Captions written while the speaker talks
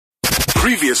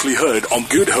Previously heard on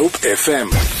Good Hope FM.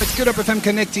 It's Good Hope FM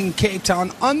connecting Cape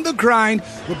Town on the grind.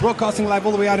 We're broadcasting live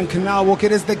all the way out in Canal Walk.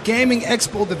 It is the Gaming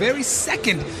Expo, the very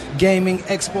second Gaming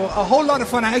Expo. A whole lot of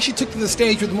fun. I actually took to the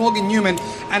stage with Morgan Newman,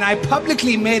 and I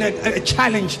publicly made a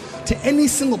challenge to any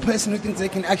single person who thinks they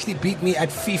can actually beat me at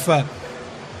FIFA.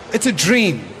 It's a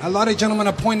dream. A lot of gentlemen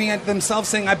are pointing at themselves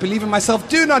saying, I believe in myself.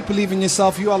 Do not believe in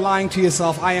yourself. You are lying to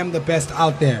yourself. I am the best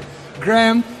out there.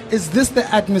 Graeme, is this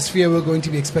the atmosphere we're going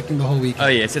to be expecting the whole week? Oh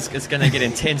yes, it's going to get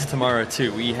intense tomorrow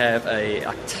too. We have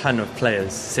a ton of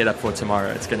players set up for tomorrow.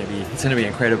 It's going to be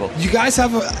incredible. You guys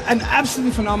have an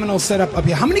absolutely phenomenal setup up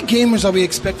here. How many gamers are we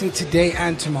expecting today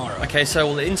and tomorrow? Okay,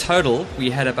 so in total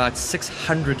we had about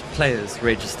 600 players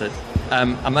registered.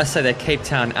 I must say that Cape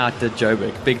Town outdid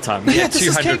Joburg big time. We had this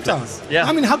 200 is Cape Town. players. Yeah.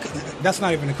 I mean, that's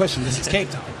not even a question. This is Cape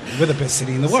Town. We're the best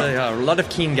city in the world. So yeah, a lot of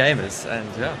keen gamers, and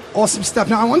yeah. Awesome stuff.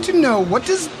 Now I want to know, what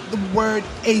does the word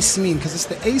ACE mean? Because it's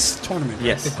the ACE tournament.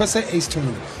 Yes. Right? The Kwesé Ace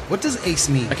Tournament. What does ACE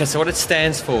mean? Okay, so what it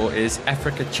stands for is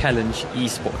Africa Challenge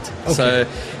Esport. Okay. So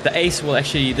the ACE will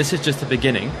actually, this is just the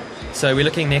beginning. So we're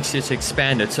looking next year to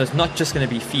expand it. So it's not just going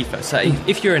to be FIFA. So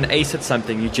if you're an ace at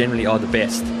something, you generally are the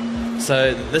best.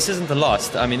 So this isn't the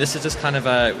last. I mean, this is just kind of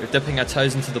dipping our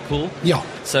toes into the pool. Yeah.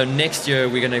 So next year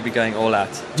we're going to be going all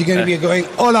out. You're going to be going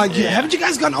all out. Yeah. Haven't you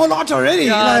guys gone all out already?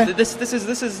 Yeah. This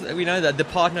is we know that the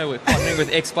partnering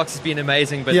with Xbox has been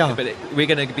amazing, but we're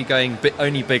going to be going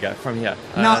only bigger from here.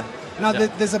 Now,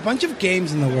 there's a bunch of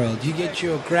games in the world. You get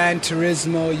your Gran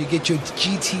Turismo, you get your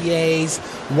GTAs.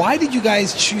 Why did you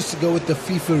guys choose to go with the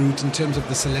FIFA route in terms of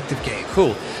the selective game?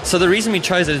 Cool. So the reason we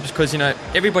chose it is because,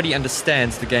 everybody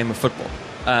understands the game of football.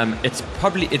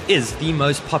 It is the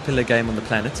most popular game on the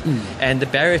planet, and the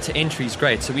barrier to entry is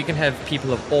great. So we can have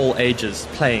people of all ages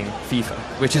playing FIFA,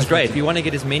 which is great. We want to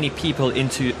get as many people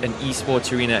into an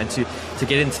esports arena and to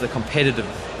get into the competitive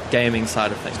gaming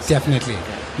side of things. Definitely.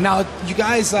 Now, you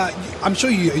guys, I'm sure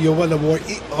you're well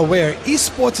aware,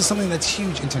 esports is something that's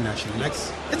huge internationally. Like,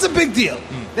 it's a big deal.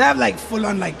 They have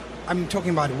full-on, I'm talking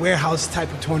about warehouse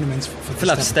type of tournaments for fill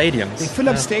up stadiums. They fill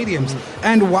up stadiums.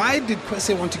 And why did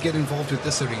Kwesé want to get involved with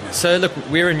this arena? So look,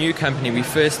 we're a new company.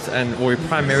 We're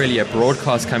primarily a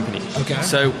broadcast company. Okay.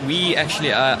 So we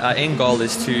actually, our end goal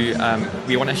is to,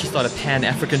 we want to actually start a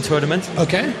Pan-African tournament.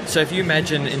 Okay. So if you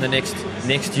imagine in the next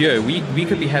year, we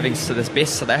could be having this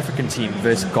best South African team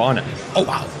versus Ghana. Oh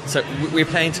wow. So we're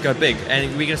planning to go big,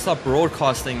 and we're going to start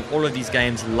broadcasting all of these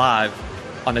games live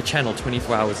on a channel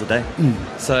 24 hours a day.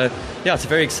 So yeah, it's a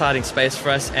very exciting space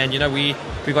for us, and we've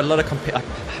got a lot of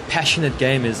passionate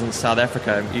gamers in South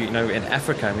Africa, in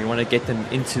Africa, and we want to get them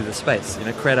into the space,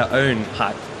 create our own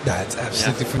hype. That's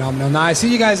absolutely phenomenal. Now I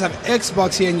see you guys have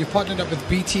Xbox here, and you've partnered up with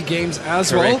BT Games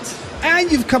as well.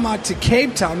 And you've come out to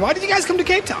Cape Town. Why did you guys come to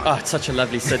Cape Town? Oh, it's such a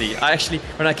lovely city.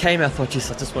 When I came, I thought, I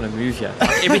just want to move here.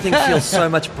 Everything feels so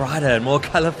much brighter and more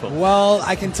colourful. Well,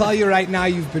 I can tell you right now,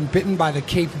 you've been bitten by the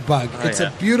Cape bug. It's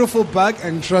a beautiful bug,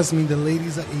 and trust me, the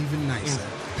ladies are even nicer.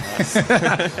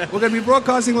 We're going to be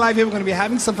broadcasting live here. We're going to be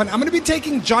having some fun. I'm going to be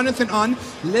taking Jonathan on.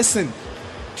 Listen,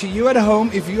 to you at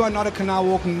home, if you are not a Canal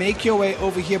Walk, make your way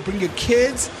over here. Bring your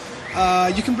kids.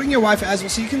 You can bring your wife as well,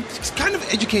 so you can kind of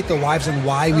educate the wives on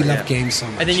why we love games so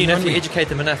much. And then if you educate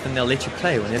them enough, then they'll let you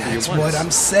play whenever you want. That's what I'm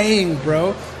saying,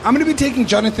 bro. I'm going to be taking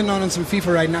Jonathan on some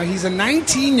FIFA right now. He's a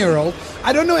 19-year-old.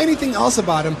 I don't know anything else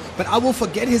about him, but I will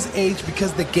forget his age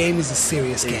because the game is a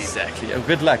serious game. Exactly. Oh,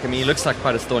 good luck. I mean, he looks like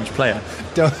quite a staunch player.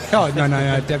 No,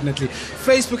 definitely.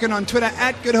 Facebook and on Twitter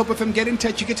at Good Hope FM. Get in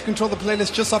touch. You get to control the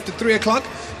playlist just after 3 o'clock.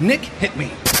 Nick, hit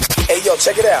me. Hey, yo,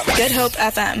 check it out. Good Hope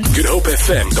FM.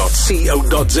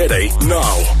 GoodHopeFM.co.za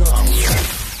now.